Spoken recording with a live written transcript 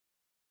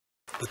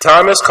The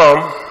time has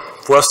come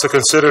for us to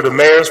consider the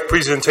mayor's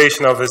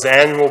presentation of his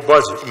annual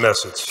budget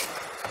message.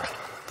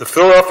 The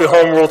Philadelphia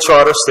Home Rule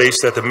Charter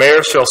states that the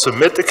mayor shall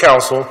submit to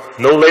council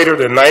no later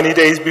than 90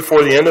 days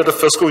before the end of the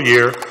fiscal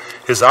year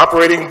his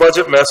operating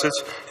budget message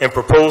and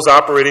proposed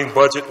operating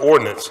budget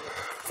ordinance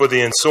for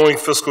the ensuing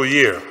fiscal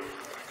year.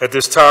 At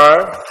this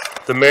time,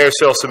 the mayor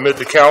shall submit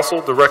to council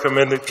the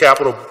recommended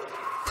capital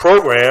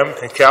program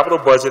and capital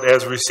budget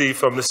as received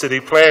from the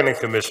City Planning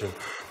Commission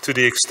to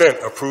the extent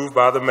approved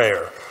by the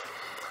mayor.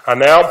 I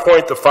now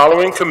appoint the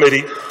following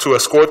committee to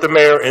escort the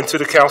mayor into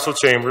the council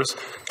chambers: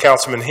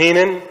 Councilman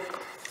Heenan,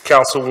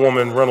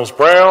 Councilwoman Reynolds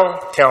Brown,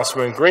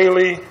 Councilman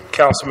Greenlee,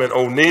 Councilman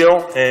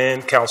O'Neill,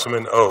 and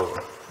Councilman O.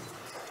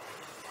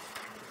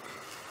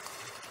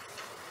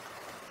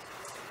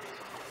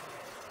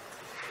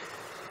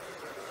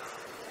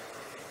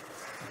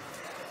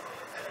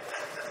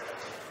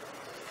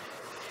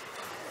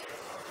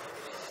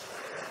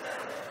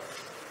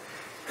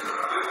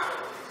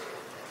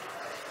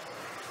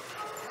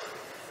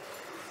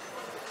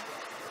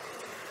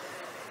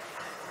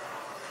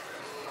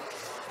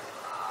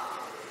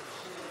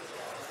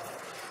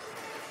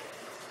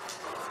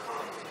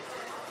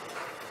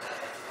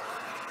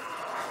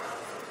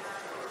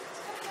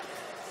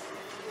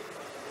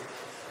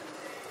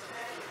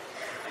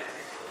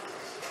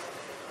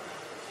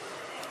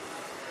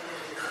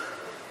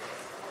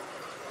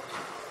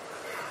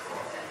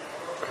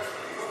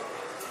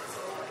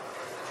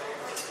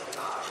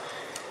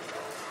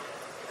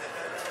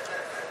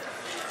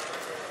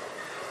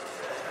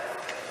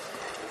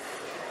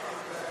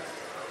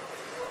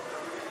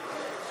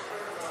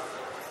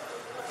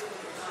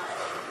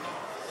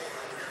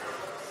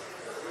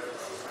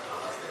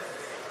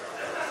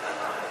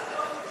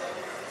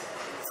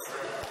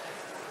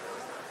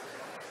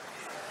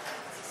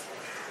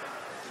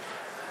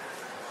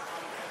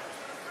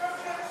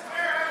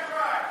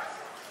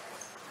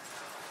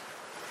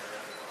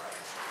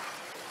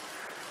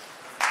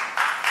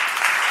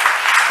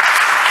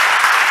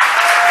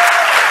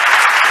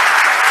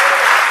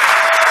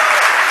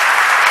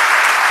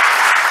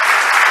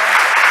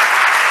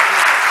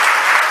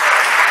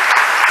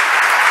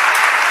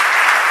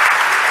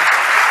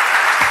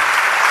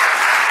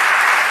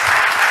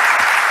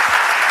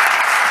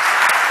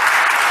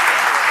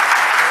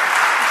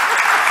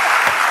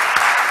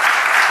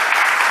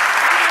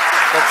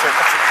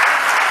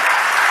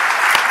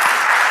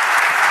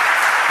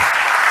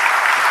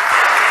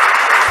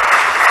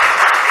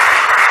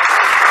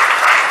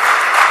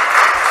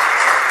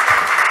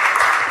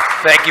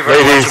 Thank you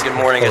very much. Good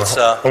morning.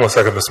 Hold on a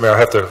second, Mr. Mayor. I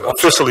have to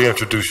officially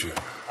introduce you.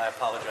 I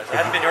apologize. I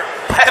haven't been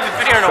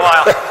here in a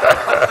while.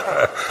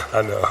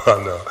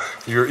 I know.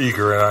 You're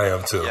eager, and I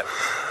am too. Yep.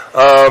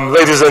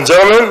 Ladies and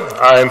gentlemen,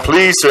 I am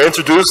pleased to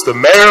introduce the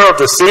mayor of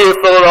the City of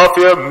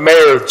Philadelphia,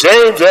 Mayor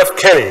James F.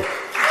 Kenney.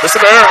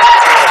 Mr. Mayor.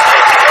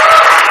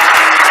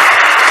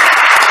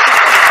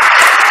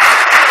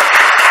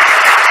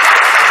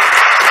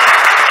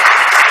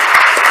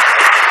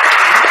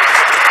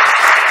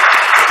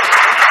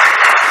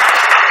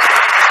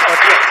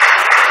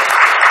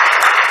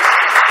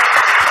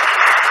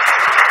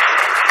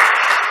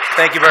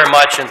 Thank you very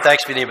much, and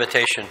thanks for the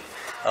invitation.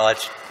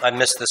 I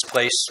miss this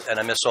place, and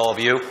I miss all of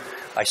you.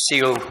 I see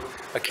you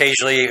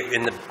occasionally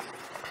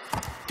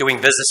doing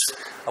business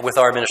with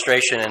our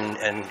administration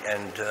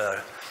and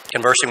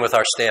conversing with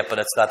our staff, but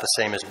it's not the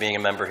same as being a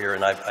member here,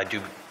 and I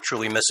do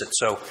truly miss it.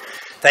 So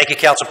thank you,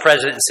 Council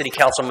President and City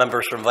Council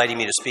members, for inviting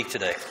me to speak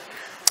today.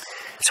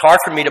 It's hard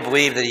for me to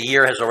believe that a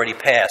year has already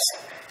passed,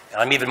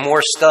 and I'm even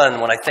more stunned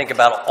when I think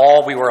about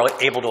all we were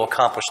able to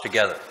accomplish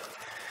together.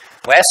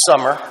 Last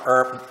summer,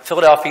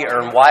 Philadelphia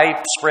earned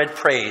widespread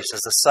praise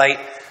as the site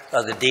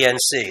of the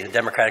DNC, the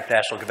Democratic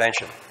National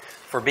Convention,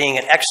 for being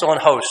an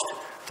excellent host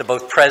to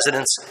both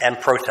presidents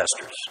and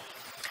protesters.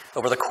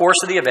 Over the course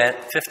of the event,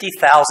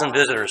 50,000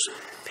 visitors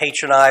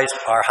patronized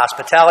our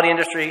hospitality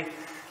industry,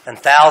 and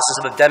thousands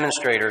of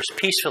demonstrators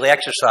peacefully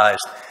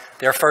exercised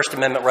their First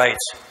Amendment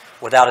rights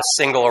without a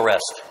single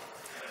arrest.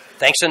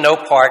 Thanks in no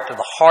part to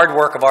the hard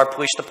work of our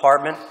police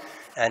department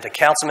and to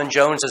Councilman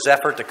Jones's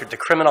effort to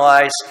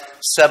decriminalize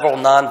several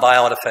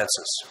nonviolent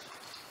offenses.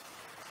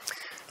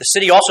 The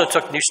city also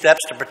took new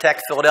steps to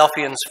protect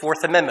Philadelphians'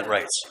 Fourth Amendment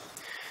rights.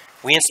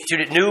 We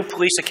instituted new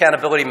police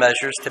accountability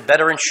measures to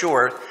better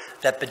ensure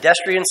that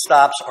pedestrian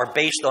stops are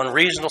based on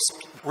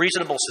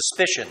reasonable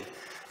suspicion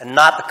and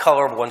not the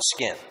color of one's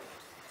skin.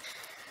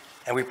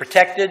 And we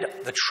protected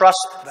the trust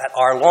that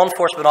our law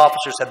enforcement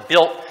officers have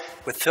built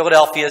with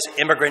Philadelphia's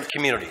immigrant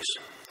communities.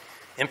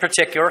 In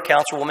particular,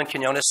 Councilwoman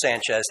Quinones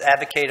Sanchez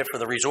advocated for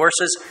the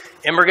resources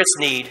immigrants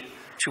need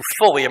to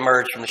fully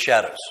emerge from the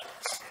shadows.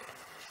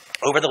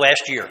 Over the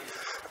last year,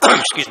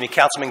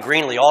 Councilman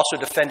Greenlee also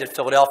defended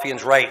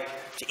Philadelphians' right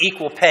to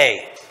equal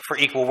pay for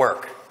equal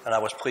work, and I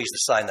was pleased to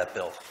sign that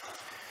bill.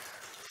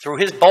 Through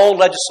his bold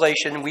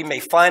legislation, we may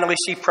finally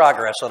see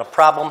progress on a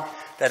problem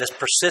that has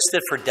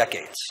persisted for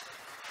decades.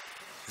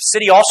 The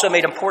city also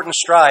made important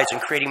strides in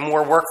creating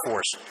more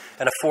workforce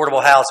and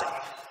affordable housing.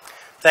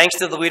 Thanks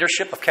to the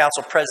leadership of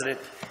Council President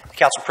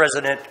Council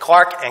President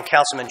Clark and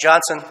Councilman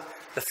Johnson,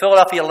 the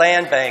Philadelphia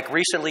Land Bank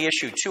recently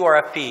issued 2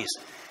 RFPs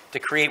to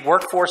create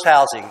workforce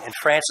housing in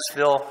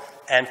Francisville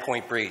and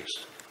Point Breeze.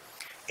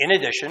 In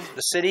addition,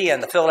 the city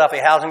and the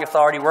Philadelphia Housing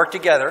Authority worked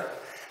together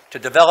to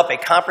develop a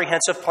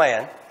comprehensive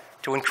plan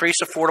to increase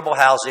affordable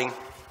housing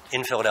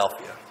in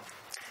Philadelphia.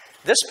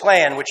 This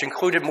plan, which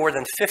included more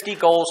than 50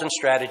 goals and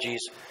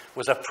strategies,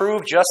 was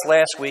approved just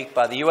last week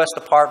by the U.S.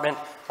 Department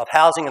of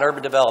Housing and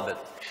Urban Development,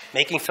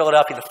 making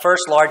Philadelphia the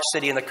first large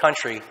city in the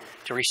country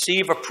to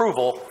receive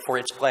approval for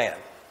its plan.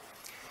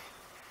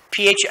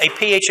 A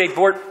PHA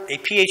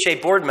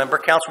board member,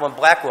 Councilwoman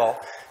Blackwell,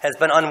 has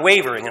been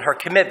unwavering in her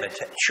commitment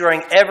to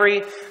ensuring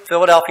every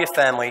Philadelphia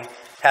family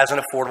has an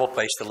affordable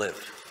place to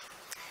live.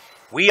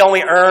 We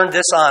only earned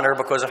this honor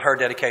because of her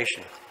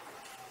dedication.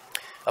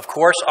 Of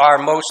course, our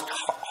most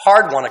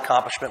hard-won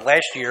accomplishment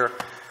last year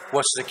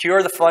was to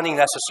secure the funding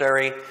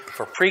necessary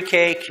for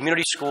pre-K,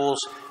 community schools,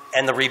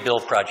 and the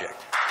Rebuild Project.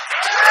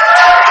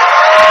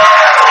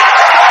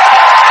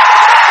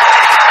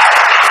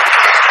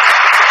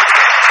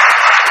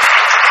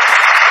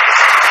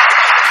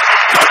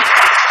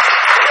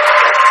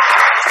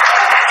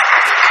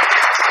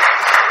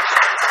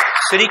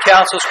 City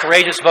Council's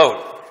courageous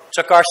vote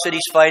took our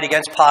city's fight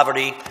against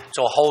poverty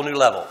to a whole new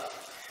level.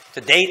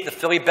 To date, the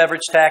Philly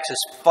beverage tax has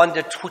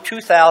funded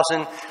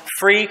 2,000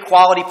 free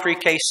quality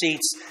pre-K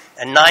seats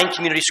and 9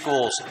 community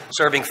schools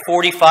serving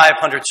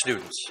 4,500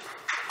 students.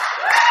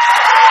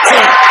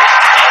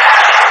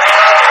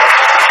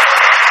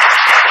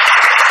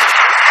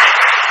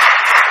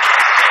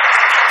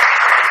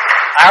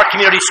 Our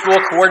community school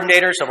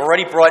coordinators have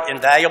already brought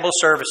invaluable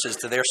services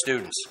to their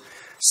students,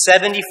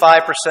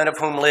 75% of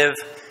whom live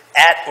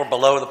at or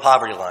below the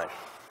poverty line.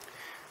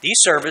 These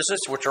services,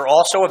 which are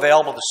also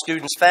available to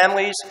students'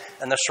 families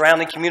and the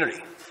surrounding community,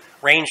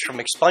 range from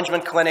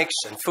expungement clinics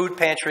and food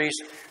pantries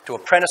to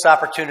apprentice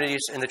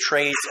opportunities in the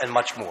trades and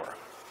much more.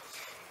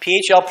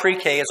 PHL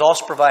Pre-K is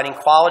also providing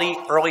quality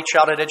early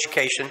childhood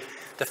education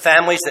to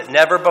families that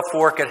never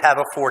before could have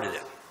afforded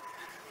it.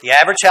 The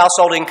average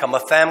household income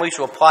of families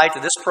who apply to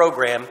this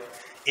program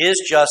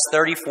is just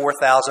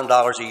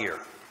 $34,000 a year.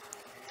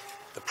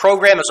 The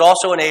program has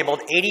also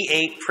enabled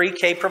 88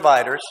 pre-K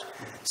providers,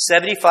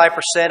 75%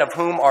 of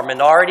whom are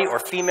minority or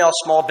female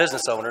small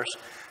business owners,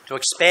 to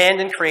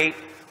expand and create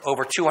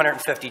over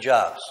 250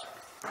 jobs.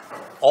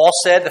 All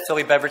said, the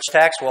Philly beverage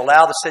tax will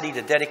allow the city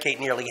to dedicate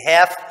nearly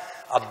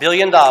 $500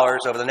 million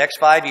over the next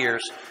 5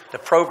 years to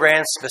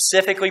programs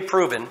specifically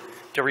proven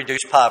to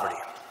reduce poverty.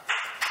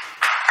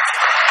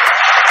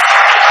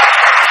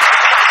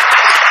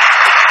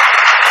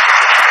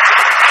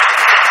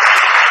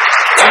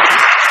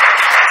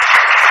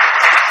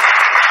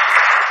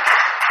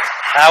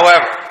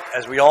 However,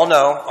 as we all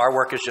know, our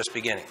work is just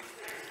beginning.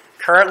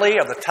 Currently,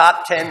 of the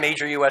top 10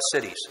 major U.S.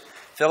 cities,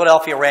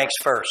 Philadelphia ranks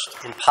first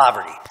in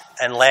poverty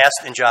and last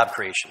in job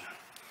creation.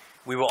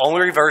 We will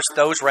only reverse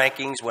those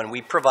rankings when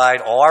we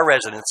provide all our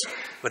residents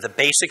with the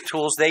basic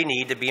tools they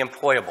need to be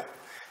employable,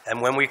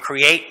 and when we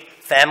create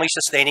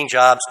family-sustaining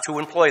jobs to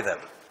employ them.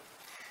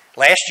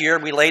 Last year,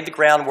 we laid the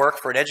groundwork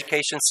for an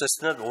education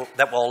system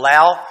that will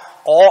allow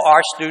all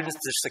our students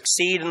to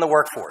succeed in the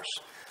workforce.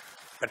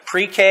 But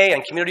pre-K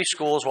and community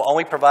schools will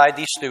only provide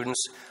these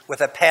students with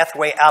a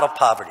pathway out of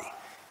poverty,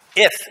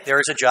 if there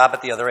is a job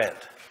at the other end.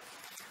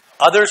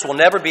 Others will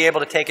never be able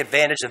to take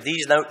advantage of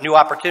these new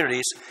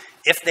opportunities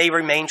if they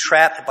remain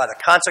trapped by the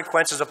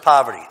consequences of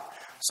poverty,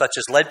 such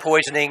as lead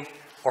poisoning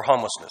or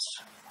homelessness.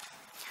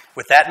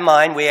 With that in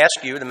mind, we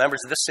ask you, the members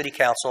of this City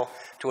Council,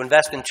 to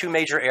invest in 2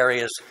 major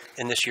areas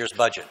in this year's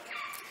budget.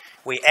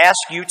 We ask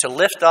you to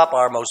lift up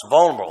our most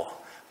vulnerable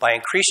by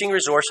increasing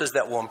resources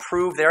that will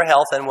improve their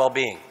health and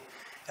well-being.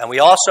 And we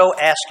also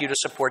ask you to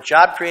support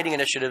job-creating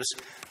initiatives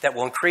that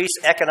will increase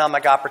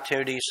economic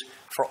opportunities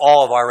for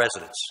all of our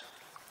residents.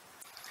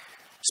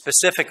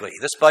 Specifically,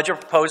 this budget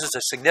proposes a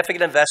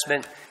significant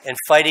investment in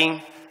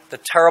fighting the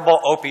terrible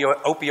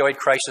opioid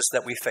crisis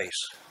that we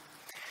face.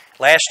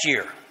 Last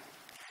year,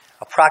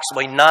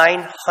 approximately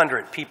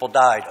 900 people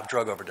died of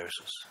drug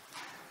overdoses.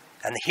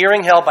 And the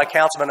hearing held by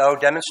Councilman O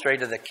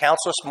demonstrated that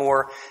countless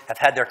more have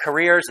had their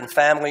careers and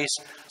families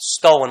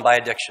stolen by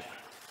addiction.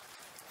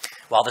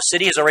 While the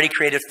city has already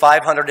created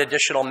 500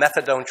 additional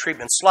methadone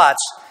treatment slots,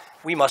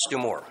 we must do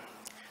more.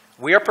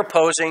 We are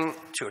proposing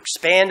to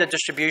expand the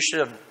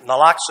distribution of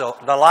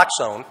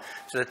naloxone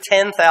to the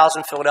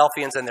 10,000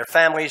 Philadelphians and their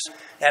families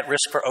at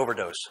risk for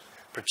overdose,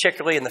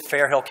 particularly in the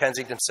Fair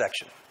Hill-Kensington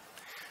section.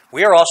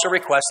 We are also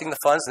requesting the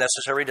funds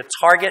necessary to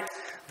target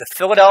the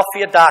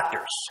Philadelphia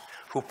doctors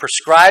who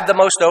prescribe the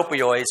most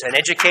opioids and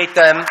educate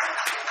them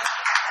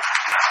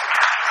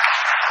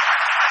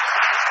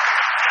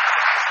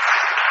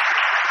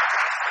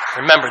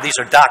Remember, these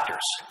are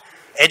doctors.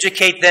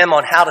 Educate them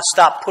on how to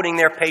stop putting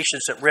their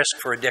patients at risk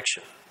for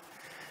addiction.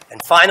 And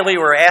finally,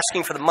 we're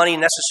asking for the money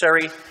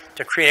necessary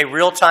to create a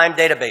real-time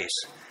database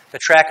to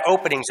track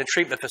openings in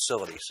treatment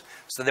facilities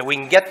so that we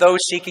can get those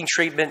seeking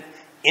treatment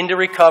into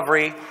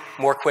recovery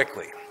more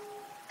quickly.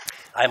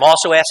 I'm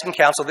also asking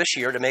Council this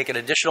year to make an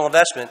additional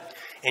investment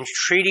in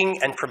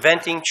treating and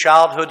preventing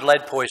childhood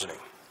lead poisoning.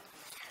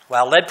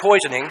 While lead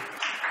poisoning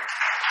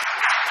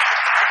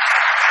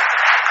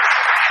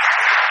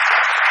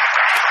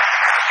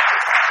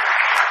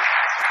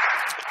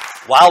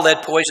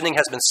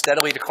has been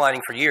steadily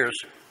declining for years,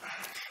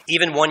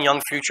 even one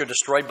young future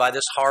destroyed by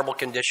this horrible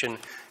condition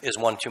is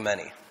one too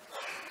many.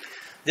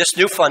 This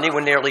new funding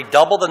would nearly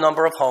double the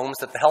number of homes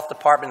that the health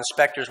department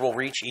inspectors will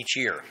reach each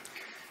year.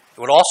 It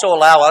would also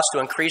allow us to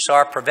increase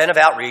our preventive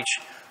outreach,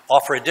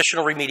 offer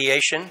additional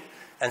remediation,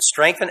 and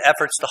strengthen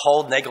efforts to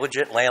hold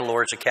negligent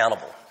landlords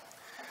accountable.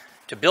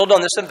 To build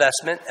on this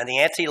investment and the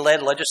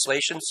anti-lead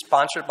legislation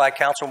sponsored by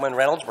Councilwoman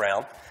Reynolds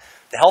Brown,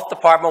 the Health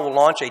Department will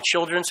launch a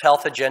Children's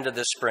Health Agenda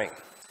this spring.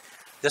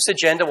 This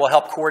agenda will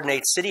help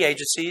coordinate city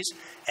agencies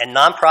and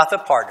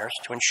nonprofit partners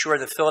to ensure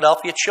that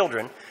Philadelphia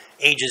children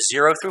ages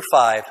 0 through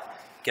 5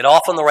 get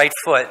off on the right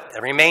foot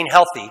and remain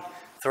healthy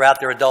throughout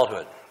their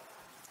adulthood.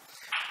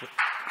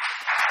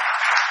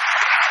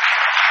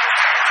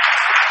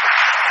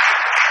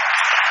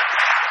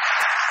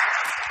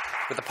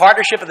 With the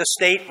partnership of the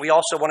state, we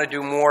also want to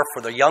do more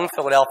for the young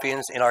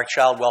Philadelphians in our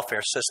child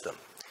welfare system.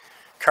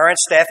 Current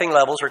staffing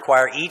levels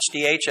require each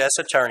DHS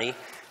attorney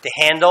to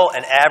handle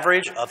an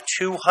average of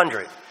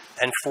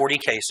 240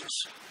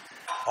 cases.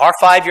 Our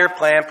 5-year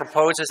plan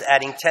proposes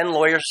adding 10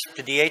 lawyers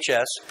to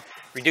DHS,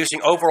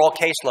 reducing overall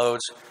caseloads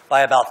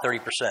by about 30%.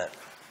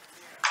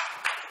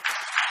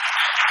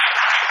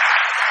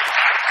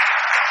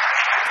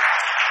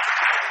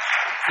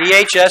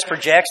 DHS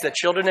projects that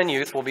children and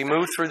youth will be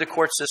moved through the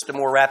court system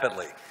more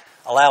rapidly,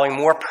 allowing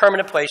more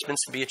permanent placements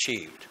to be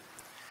achieved.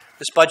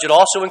 This budget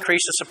also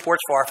increases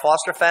supports for our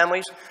foster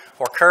families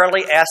who are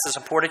currently asked to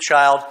support a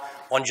child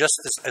on just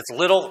as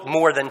little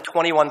more than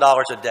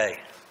 $21 a day.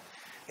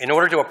 In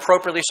order to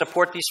appropriately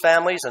support these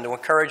families and to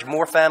encourage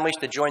more families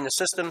to join the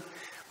system,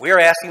 we are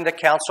asking the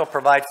Council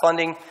provide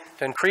funding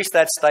to increase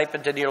that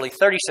stipend to nearly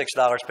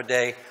 $36 per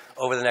day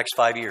over the next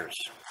 5 years.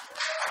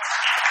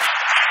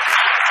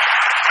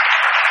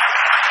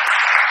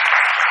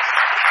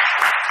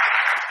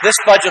 This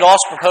budget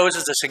also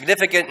proposes a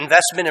significant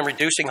investment in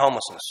reducing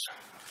homelessness.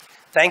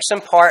 Thanks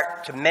in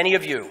part to many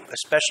of you,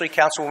 especially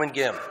Councilwoman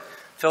Gim,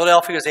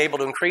 Philadelphia was able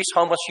to increase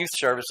homeless youth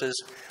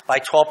services by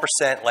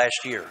 12%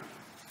 last year.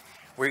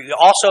 We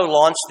also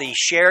launched the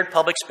Shared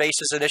Public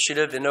Spaces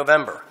Initiative in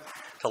November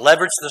to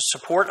leverage the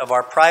support of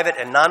our private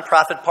and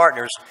nonprofit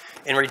partners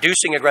in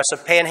reducing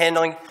aggressive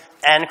panhandling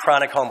and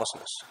chronic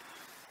homelessness.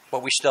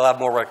 But we still have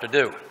more work to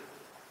do.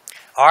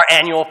 Our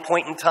annual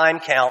point-in-time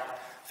count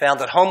found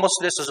that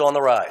homelessness is on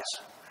the rise.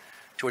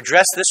 To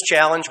address this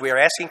challenge, we are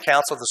asking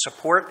Council to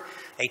support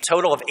a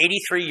total of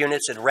 83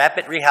 units in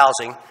rapid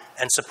rehousing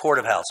and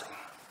supportive housing.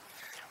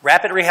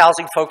 Rapid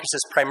rehousing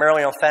focuses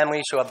primarily on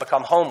families who have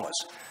become homeless,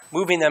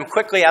 moving them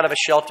quickly out of a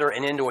shelter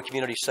and into a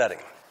community setting.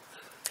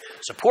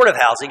 Supportive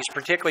housing is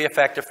particularly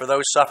effective for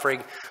those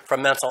suffering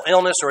from mental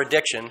illness or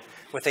addiction,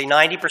 with a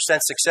 90%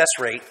 success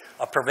rate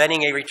of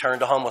preventing a return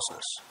to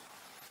homelessness.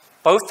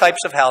 Both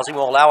types of housing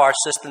will allow our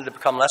system to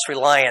become less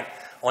reliant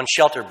on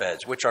shelter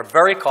beds, which are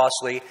very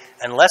costly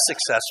and less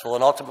successful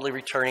in ultimately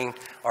returning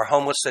our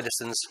homeless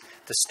citizens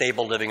to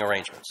stable living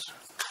arrangements.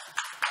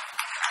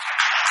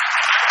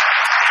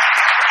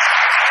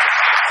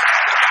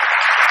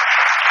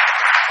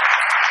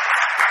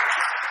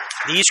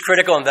 These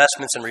critical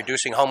investments in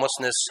reducing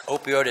homelessness,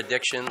 opioid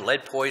addiction,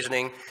 lead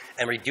poisoning,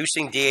 and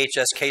reducing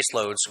DHS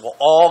caseloads will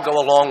all go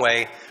a long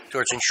way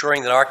towards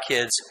ensuring that our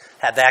kids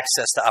have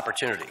access to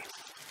opportunity.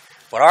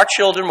 But our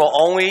children will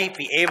only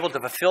be able to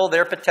fulfill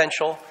their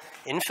potential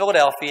in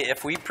Philadelphia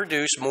if we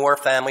produce more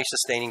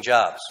family-sustaining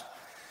jobs.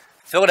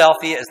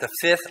 Philadelphia is the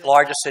 5th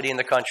largest city in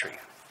the country.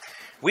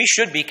 We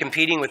should be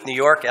competing with New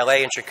York,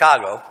 LA, and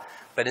Chicago,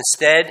 but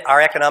instead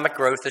our economic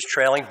growth is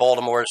trailing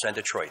Baltimore's and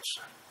Detroit's.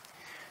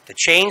 To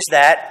change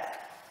that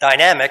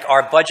dynamic,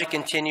 our budget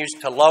continues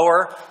to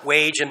lower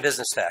wage and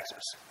business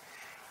taxes.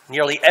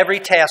 Nearly every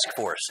task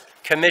force,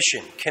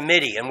 commission,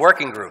 committee, and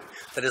working group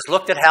that has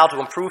looked at how to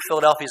improve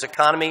Philadelphia's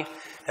economy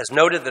has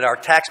noted that our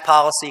tax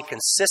policy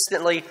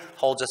consistently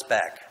holds us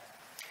back.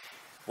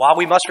 While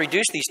we must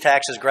reduce these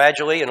taxes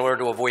gradually in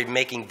order to avoid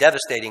making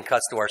devastating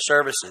cuts to our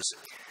services,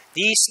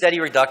 these steady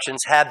reductions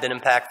have been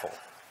impactful.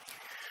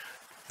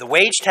 The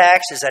wage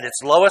tax is at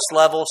its lowest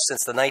level since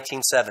the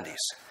 1970s,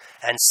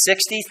 and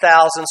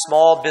 60,000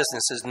 small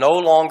businesses no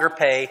longer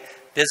pay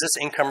business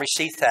income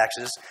receipt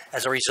taxes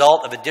as a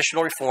result of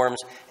additional reforms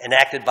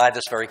enacted by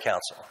this very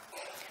council.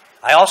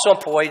 I also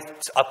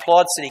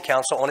applaud City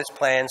Council on its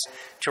plans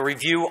to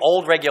review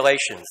old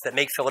regulations that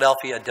make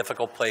Philadelphia a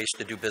difficult place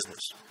to do business.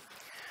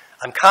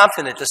 I'm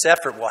confident this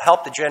effort will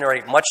help to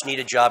generate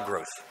much-needed job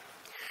growth.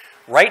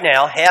 Right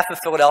now, half of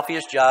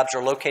Philadelphia's jobs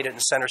are located in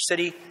Center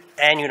City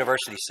and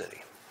University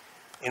City.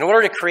 In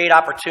order to create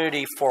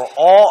opportunity for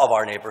all of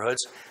our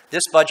neighborhoods,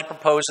 this budget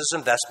proposes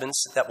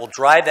investments that will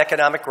drive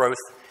economic growth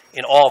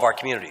in all of our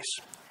communities.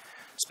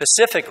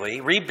 Specifically,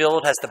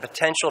 Rebuild has the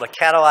potential to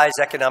catalyze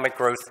economic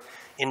growth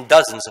in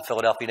dozens of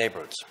Philadelphia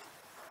neighborhoods.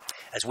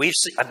 As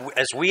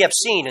we have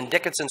seen in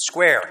Dickinson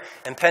Square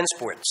and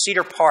Pennsport,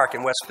 Cedar Park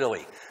in West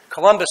Philly,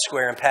 Columbus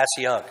Square in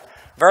Passyunk,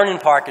 Vernon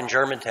Park in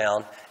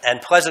Germantown,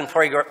 and Pleasant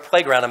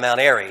Playground in Mount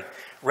Airy,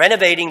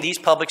 renovating these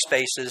public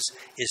spaces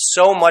is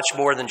so much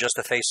more than just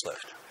a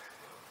facelift.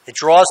 It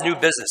draws new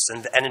business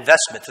and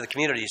investment to the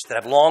communities that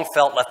have long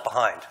felt left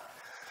behind.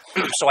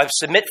 So I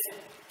submit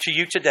to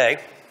you today,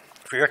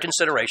 for your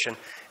consideration,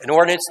 an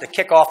ordinance to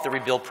kick off the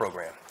rebuild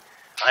program.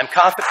 I'm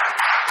confident.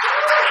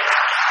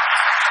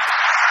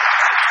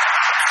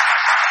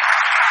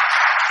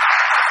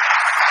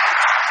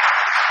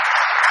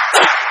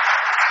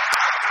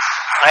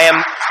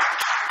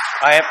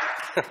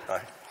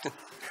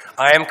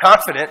 I am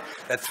confident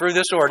that through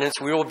this ordinance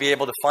we will be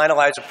able to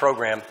finalize a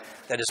program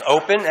that is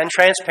open and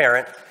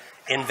transparent,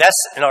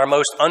 invests in our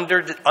most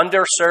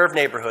underserved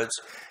neighborhoods,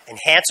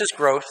 enhances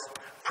growth,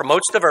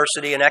 promotes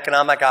diversity and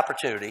economic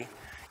opportunity,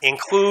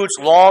 includes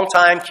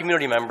longtime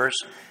community members,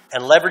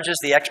 and leverages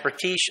the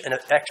expertise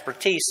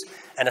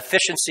and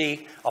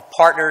efficiency of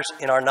partners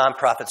in our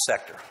nonprofit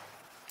sector.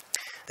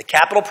 The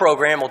capital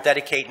program will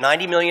dedicate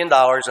 $90 million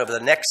over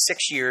the next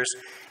 6 years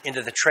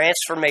into the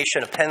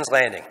transformation of Penn's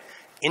Landing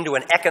into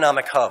an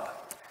economic hub.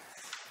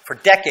 For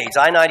decades,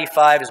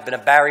 I-95 has been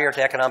a barrier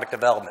to economic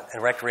development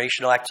and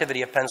recreational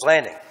activity of Penn's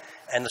Landing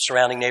and the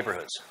surrounding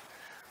neighborhoods.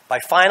 By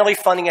finally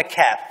funding a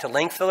cap to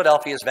link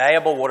Philadelphia's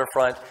valuable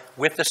waterfront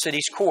with the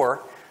city's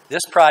core,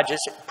 this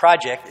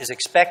project is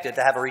expected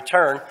to have a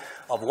return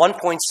of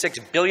 $1.6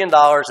 billion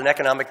in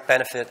economic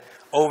benefit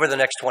over the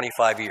next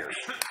 25 years.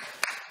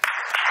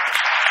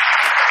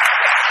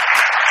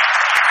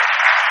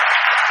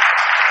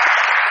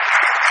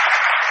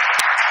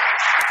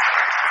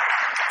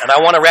 And I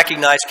want to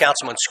recognize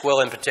Councilman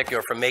Squill in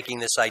particular for making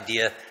this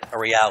idea a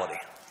reality.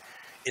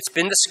 It's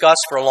been discussed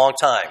for a long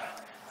time,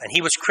 and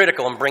he was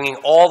critical in bringing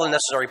all the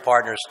necessary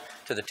partners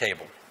to the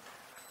table.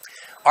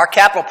 Our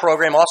capital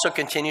program also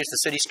continues the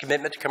city's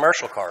commitment to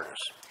commercial corridors.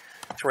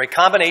 Through a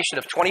combination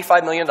of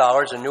 $25 million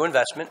in new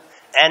investment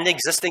and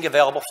existing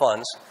available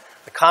funds,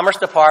 the Commerce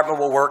Department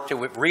will work to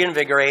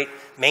reinvigorate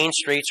main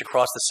streets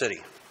across the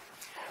city.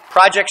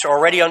 Projects are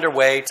already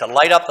underway to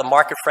light up the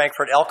Market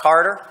Frankfurt L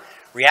corridor,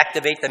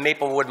 reactivate the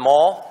Maplewood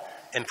Mall,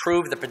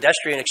 improve the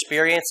pedestrian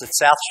experience at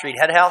South Street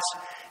Head House,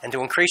 and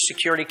to increase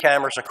security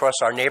cameras across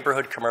our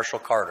neighborhood commercial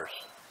corridors.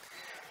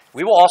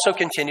 We will also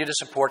continue to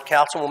support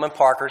Councilwoman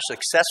Parker's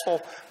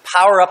successful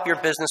Power Up Your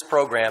Business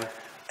program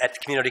at the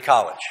Community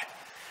College.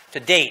 To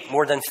date,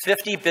 more than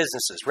 50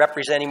 businesses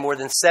representing more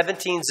than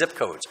 17 zip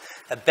codes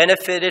have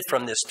benefited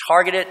from this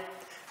targeted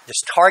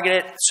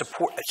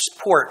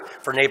support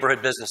for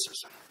neighborhood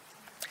businesses.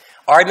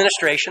 Our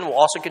administration will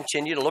also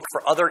continue to look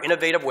for other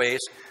innovative ways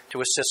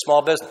to assist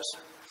small business.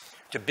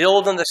 To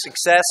build on the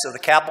success of the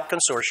Capital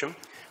Consortium,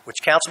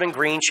 which Councilman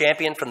Green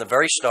championed from the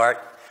very start,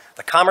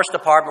 the Commerce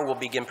Department will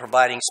begin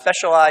providing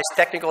specialized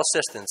technical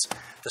assistance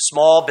to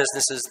small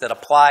businesses that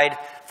applied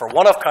for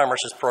one of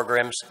Commerce's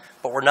programs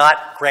but were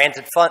not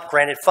granted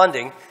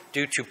funding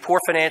due to poor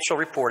financial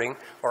reporting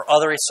or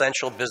other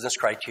essential business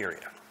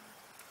criteria.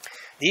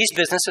 These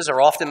businesses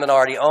are often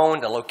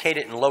minority-owned and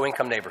located in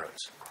low-income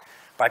neighborhoods.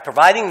 By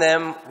providing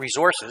them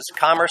resources,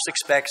 Commerce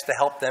expects to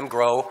help them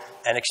grow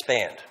and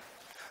expand.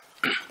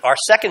 Our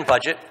second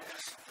budget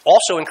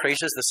also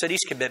increases the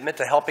city's commitment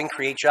to helping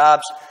create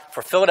jobs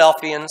for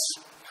Philadelphians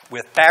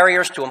with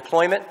barriers to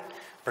employment,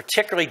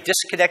 particularly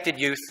disconnected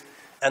youth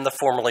and the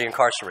formerly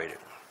incarcerated.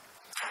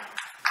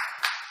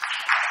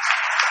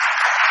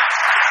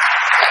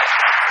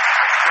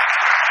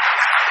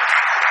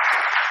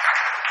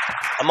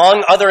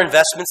 Among other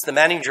investments, the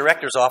Managing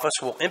Director's Office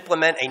will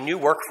implement a new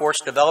workforce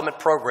development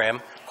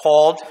program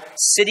called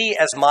City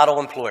as Model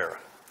Employer.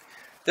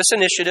 This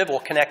initiative will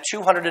connect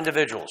 200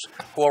 individuals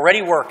who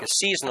already work as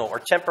seasonal or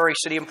temporary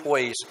city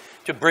employees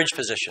to bridge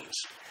positions.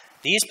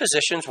 These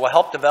positions will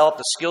help develop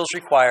the skills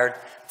required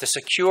to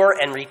secure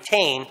and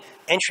retain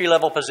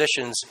entry-level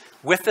positions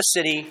with the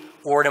city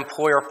or an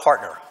employer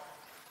partner.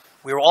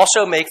 We will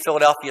also make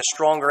Philadelphia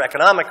stronger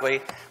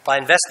economically by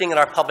investing in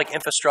our public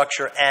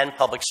infrastructure and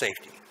public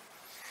safety.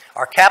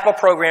 Our capital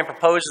program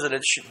proposes an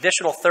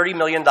additional $30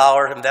 million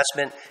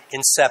investment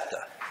in SEPTA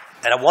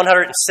and a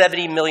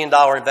 $170 million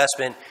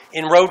investment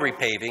in road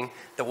repaving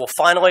that will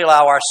finally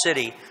allow our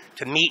city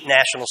to meet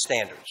national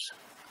standards.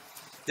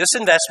 This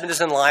investment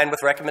is in line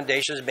with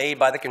recommendations made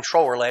by the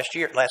Comptroller last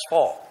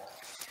fall.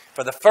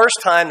 For the first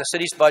time, the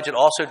city's budget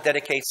also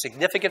dedicates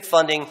significant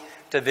funding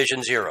to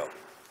Vision Zero.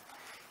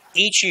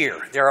 Each year,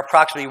 there are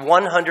approximately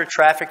 100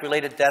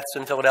 traffic-related deaths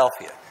in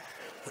Philadelphia,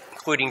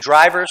 including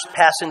drivers,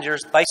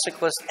 passengers,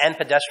 bicyclists, and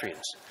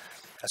pedestrians.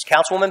 As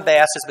Councilwoman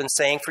Bass has been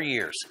saying for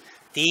years,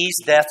 these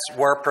deaths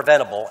were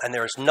preventable, and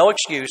there is no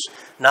excuse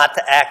not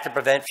to act to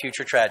prevent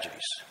future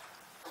tragedies.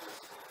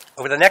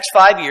 Over the next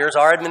 5 years,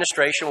 our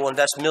administration will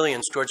invest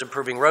millions towards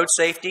improving road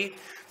safety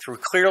through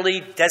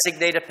clearly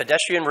designated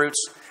pedestrian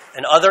routes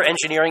and other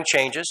engineering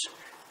changes,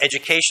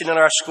 education in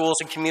our schools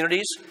and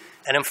communities,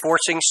 and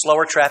enforcing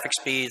slower traffic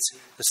speeds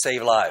to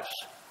save lives.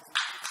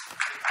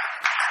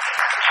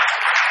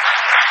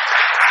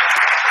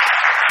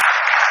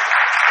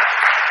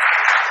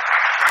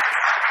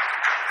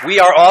 We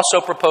are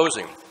also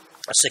proposing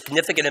a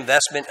significant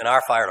investment in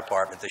our fire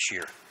department this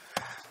year.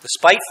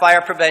 Despite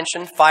fire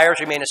prevention, fires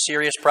remain a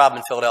serious problem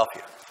in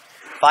Philadelphia.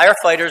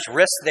 Firefighters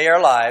risk their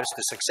lives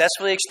to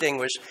successfully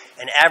extinguish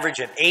an average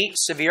of 8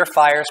 severe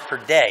fires per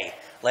day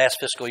last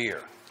fiscal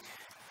year.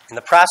 In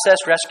the process,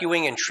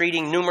 rescuing and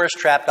treating numerous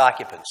trapped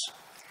occupants.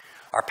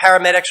 Our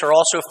paramedics are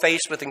also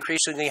faced with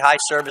increasingly high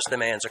service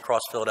demands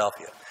across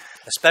Philadelphia,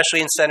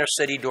 especially in Center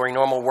City during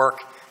normal work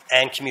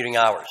and commuting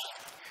hours.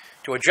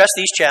 To address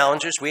these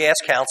challenges, we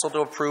ask Council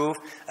to approve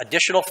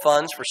additional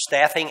funds for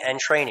staffing and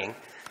training,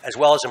 as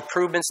well as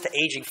improvements to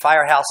aging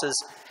firehouses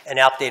and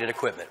outdated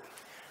equipment.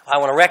 I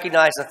want to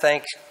recognize and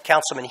thank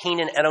Councilman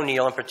Heenan and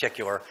O'Neill in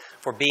particular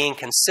for being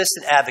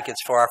consistent advocates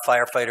for our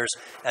firefighters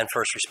and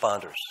first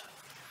responders.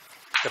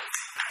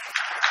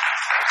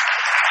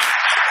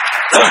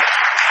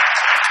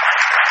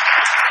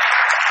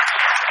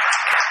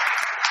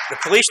 The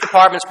police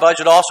department's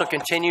budget also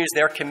continues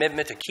their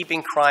commitment to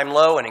keeping crime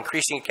low and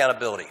increasing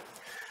accountability.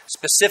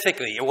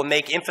 Specifically, it will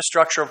make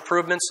infrastructure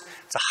improvements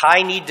to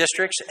high-need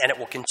districts, and it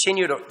will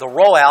continue the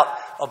rollout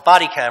of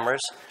body cameras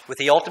with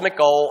the ultimate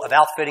goal of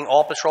outfitting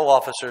all patrol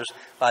officers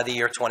by the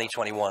year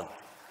 2021.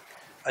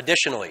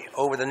 Additionally,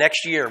 over the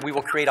next year, we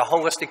will create a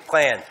holistic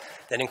plan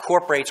that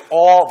incorporates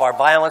all of our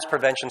violence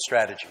prevention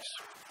strategies.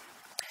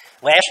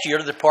 Last year,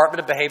 the Department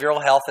of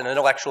Behavioral Health and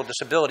Intellectual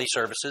Disability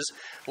Services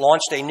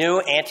launched a new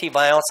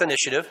anti-violence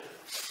initiative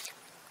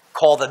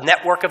called the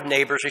Network of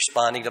Neighbors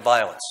Responding to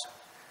Violence.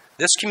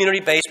 This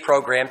community-based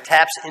program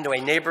taps into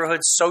a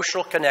neighborhood's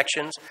social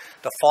connections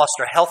to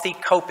foster healthy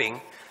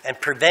coping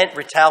and prevent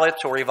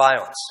retaliatory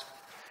violence.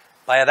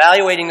 By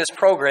evaluating this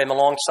program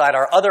alongside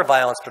our other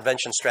violence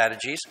prevention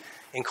strategies,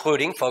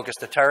 including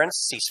focused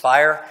deterrence,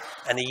 ceasefire,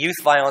 and the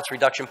Youth Violence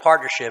Reduction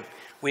Partnership,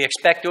 we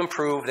expect to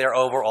improve their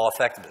overall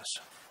effectiveness.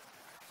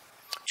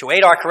 To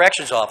aid our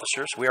corrections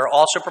officers, we are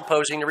also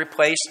proposing to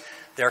replace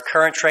their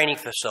current training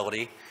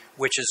facility,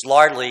 which is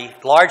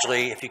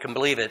largely, if you can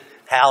believe it,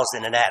 housed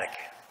in an attic.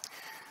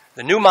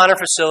 The new modern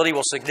facility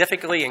will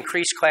significantly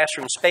increase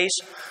classroom space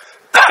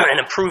and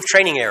improve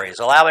training areas,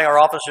 allowing our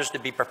officers to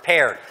be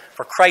prepared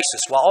for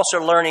crisis while also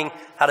learning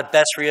how to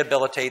best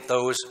rehabilitate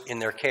those in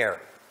their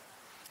care.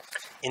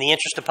 In the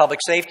interest of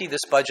public safety,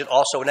 this budget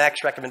also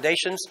enacts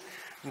recommendations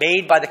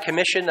made by the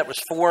commission that was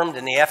formed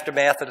in the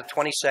aftermath of the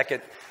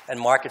 22nd and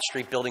Market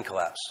Street building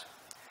collapse.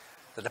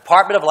 The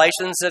Department of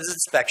Licenses and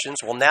Inspections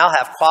will now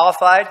have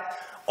qualified,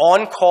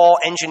 on-call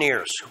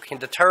engineers who can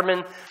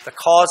determine the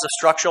cause of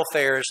structural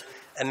failures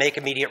and make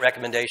immediate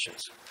recommendations.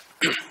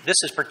 This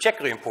is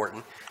particularly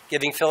important,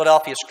 given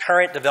Philadelphia's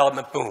current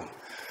development boom.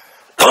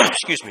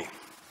 Excuse me.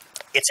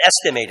 It's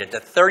estimated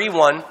that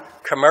 31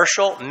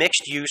 commercial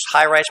mixed-use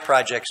high-rise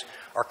projects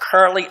are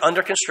currently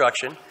under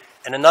construction,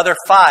 and another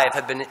 5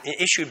 have been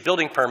issued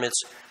building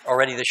permits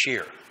already this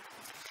year.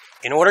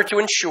 In order to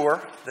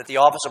ensure that the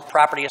Office of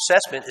Property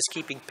Assessment is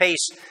keeping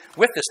pace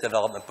with this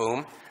development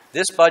boom,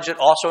 this budget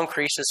also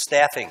increases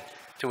staffing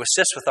to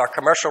assist with our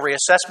commercial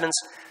reassessments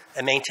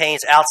and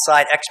maintains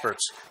outside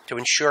experts to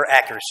ensure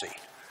accuracy.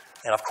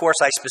 And of course,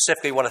 I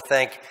specifically want to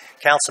thank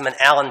Councilman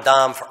Alan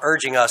Dom for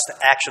urging us to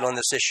action on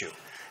this issue,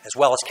 as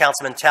well as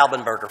Councilman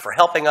Taubenberger for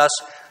helping us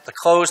to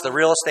close the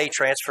real estate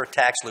transfer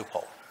tax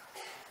loophole.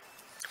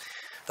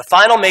 The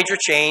final major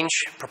change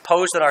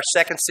proposed in our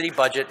second city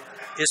budget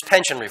is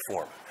pension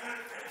reform.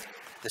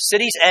 The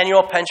city's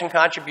annual pension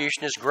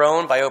contribution has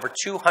grown by over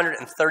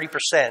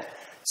 230%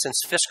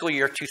 since fiscal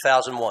year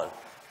 2001.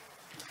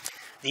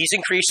 These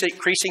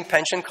increasing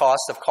pension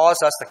costs have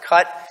caused us to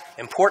cut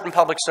important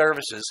public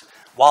services,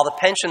 while the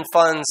pension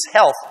fund's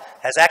health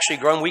has actually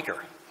grown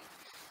weaker.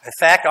 In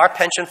fact, our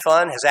pension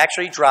fund has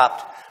actually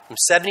dropped from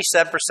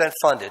 77%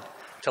 funded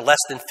to less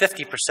than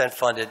 50%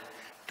 funded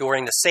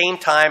during the same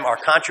time our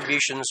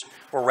contributions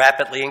were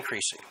rapidly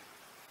increasing.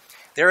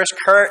 There is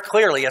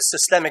clearly a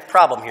systemic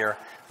problem here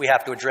we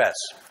have to address.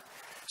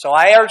 So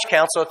I urge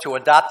Council to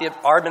adopt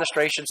our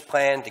administration's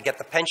plan to get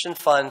the pension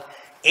fund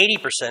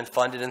 80%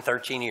 funded in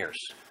 13 years.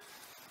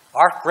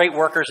 Our great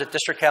workers at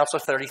District Council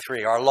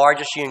 33, our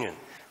largest union,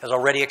 has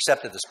already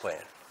accepted this plan.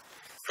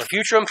 For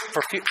future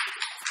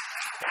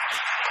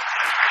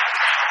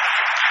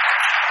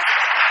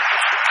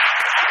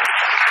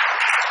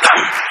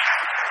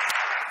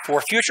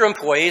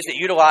employees, it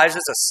utilizes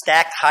a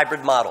stacked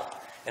hybrid model,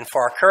 and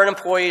for our current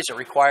employees, it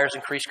requires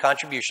increased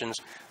contributions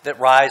that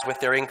rise with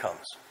their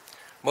incomes.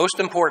 Most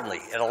importantly,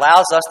 it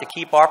allows us to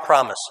keep our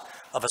promise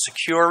of a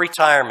secure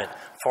retirement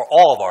for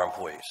all of our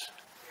employees.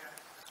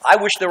 I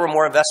wish there were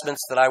more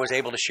investments that I was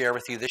able to share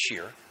with you this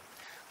year,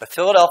 but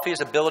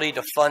Philadelphia's ability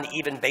to fund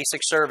even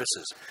basic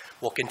services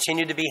will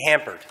continue to be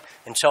hampered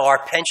until our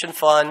pension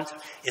fund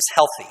is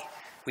healthy.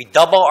 We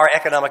double our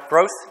economic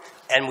growth,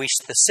 and we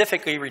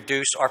significantly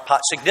reduce our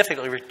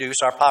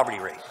poverty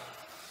rate.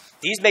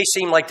 These may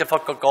seem like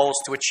difficult goals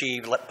to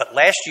achieve, but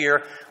last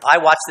year I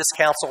watched this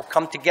council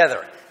come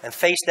together and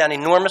face down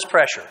enormous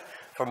pressure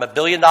from a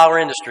billion-dollar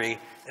industry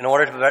in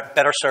order to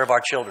better serve our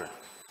children.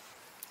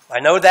 I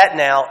know that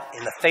now,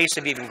 in the face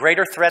of even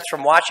greater threats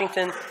from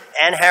Washington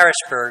and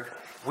Harrisburg,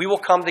 we will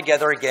come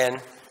together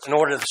again in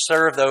order to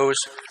serve those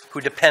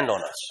who depend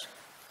on us.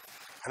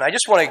 And I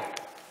just want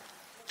to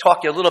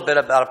talk to you a little bit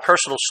about a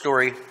personal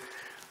story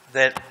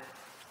that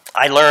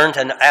I learned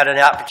and had an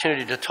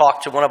opportunity to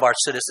talk to one of our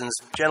citizens.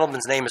 The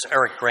gentleman's name is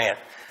Eric Grant.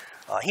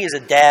 He is a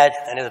dad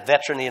and a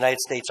veteran of the United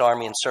States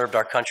Army and served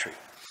our country.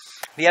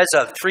 He has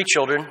 3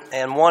 children,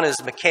 and one is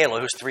Michaela,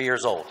 who's 3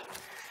 years old.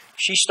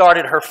 She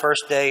started her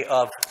first day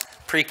of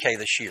pre-K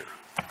this year,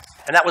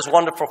 and that was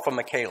wonderful for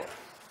Michaela.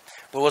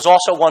 But it was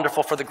also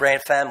wonderful for the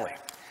Grant family.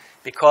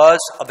 Because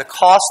of the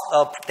cost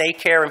of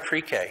daycare and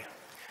pre-K,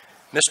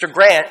 Mr.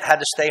 Grant had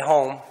to stay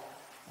home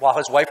while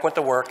his wife went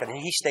to work, and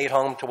he stayed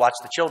home to watch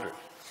the children.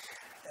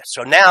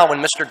 So now,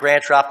 when Mr.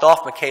 Grant dropped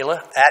off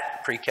Michaela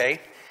at pre-K,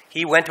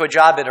 he went to a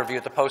job interview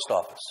at the post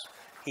office.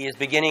 He is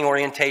beginning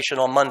orientation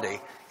on Monday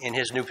in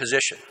his new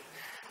position.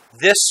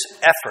 This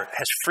effort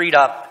has freed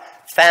up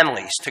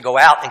families to go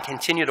out and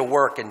continue to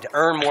work and to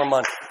earn more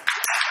money.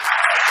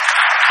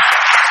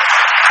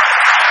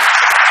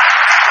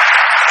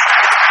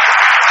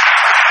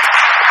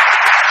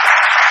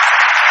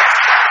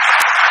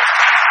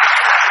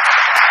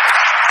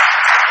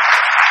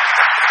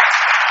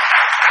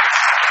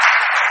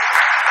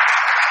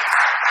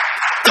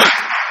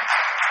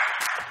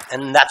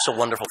 And that's a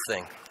wonderful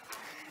thing.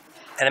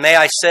 And may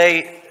I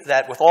say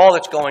that with all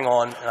that's going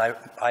on, and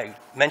I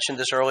mentioned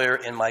this earlier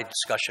in my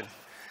discussion,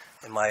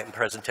 in my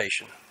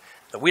presentation,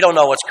 that we don't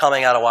know what's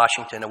coming out of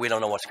Washington and we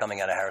don't know what's coming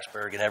out of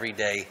Harrisburg, and every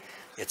day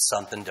it's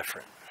something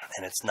different,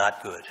 and it's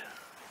not good.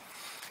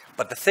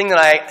 But the thing that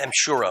I am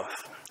sure of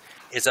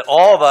is that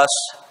all of us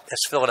as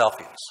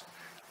Philadelphians,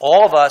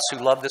 all of us who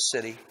love this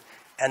city,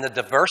 and the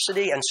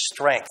diversity and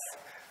strength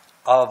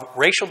of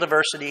racial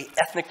diversity,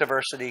 ethnic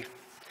diversity,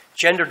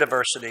 gender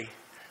diversity,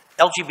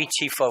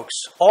 LGBT folks,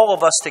 all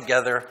of us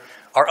together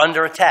are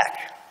under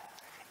attack.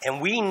 And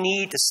we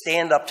need to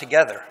stand up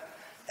together,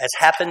 as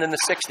happened in the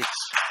 60s.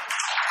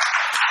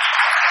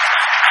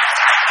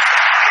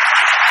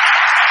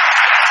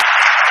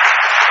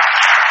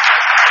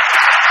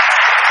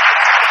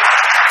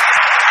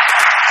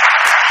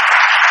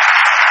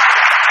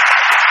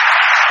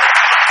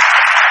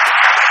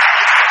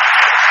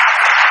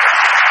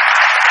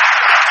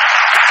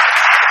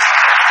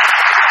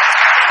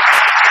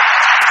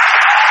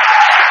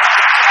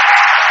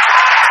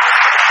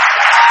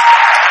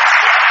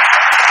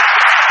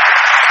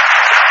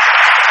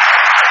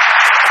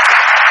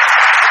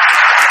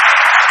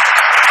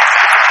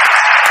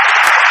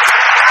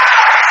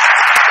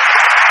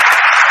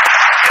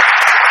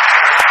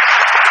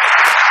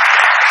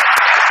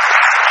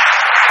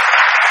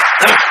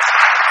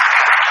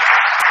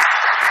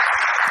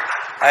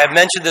 I have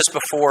mentioned this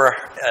before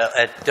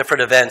at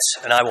different events,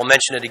 and I will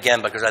mention it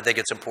again because I think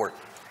it's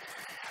important.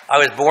 I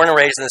was born and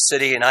raised in the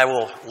city, and I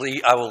will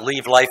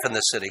leave life in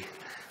the city.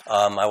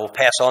 I will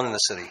pass on in the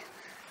city.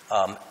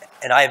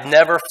 And I have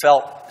never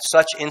felt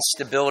such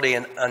instability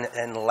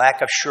and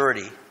lack of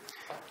surety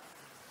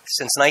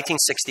since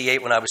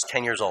 1968 when I was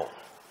 10 years old.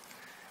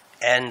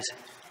 And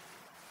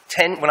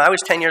when I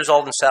was 10 years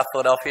old in South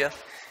Philadelphia,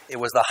 it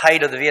was the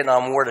height of the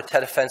Vietnam War. The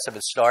Tet Offensive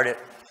had started.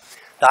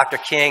 Dr.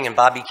 King and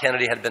Bobby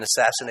Kennedy had been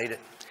assassinated.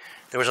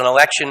 There was an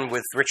election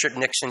with Richard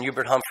Nixon,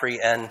 Hubert Humphrey,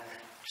 and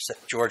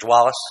George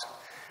Wallace.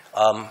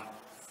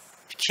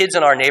 Kids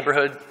in our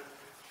neighborhood,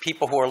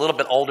 people who were a little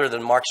bit older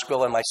than Mark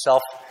Squilla and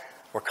myself,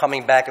 were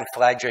coming back in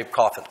flag-draped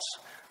coffins.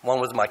 One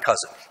was my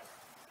cousin.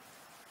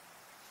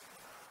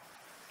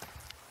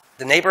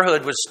 The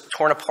neighborhood was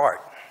torn apart.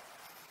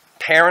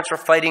 Parents were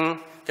fighting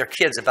their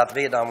kids about the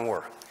Vietnam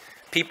War.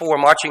 People were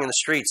marching in the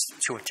streets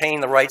to obtain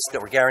the rights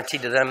that were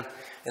guaranteed to them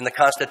in the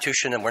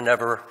Constitution and were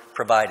never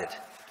provided.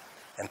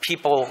 And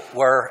people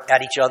were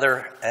at each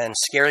other and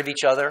scared of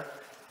each other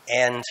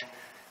and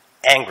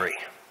angry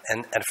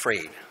and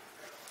afraid.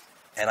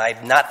 And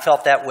I've not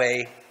felt that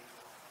way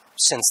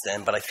since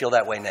then, but I feel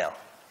that way now.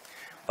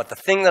 But the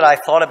thing that I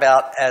thought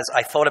about as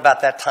I thought about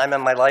that time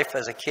in my life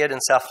as a kid in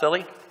South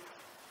Philly,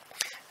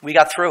 we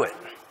got through it.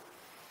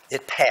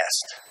 It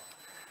passed.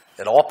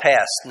 It all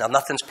passed. Now,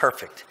 nothing's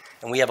perfect,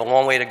 and we have a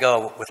long way to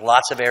go with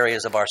lots of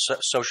areas of our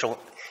social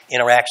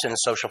interaction and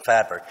social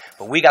fabric.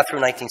 But we got through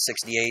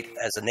 1968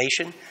 as a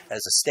nation, as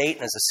a state,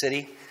 and as a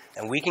city,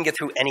 and we can get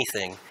through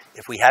anything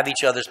if we have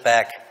each other's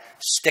back,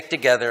 stick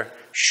together,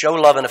 show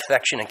love and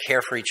affection and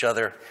care for each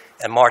other,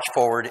 and march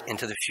forward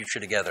into the future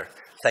together.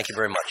 Thank you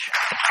very much.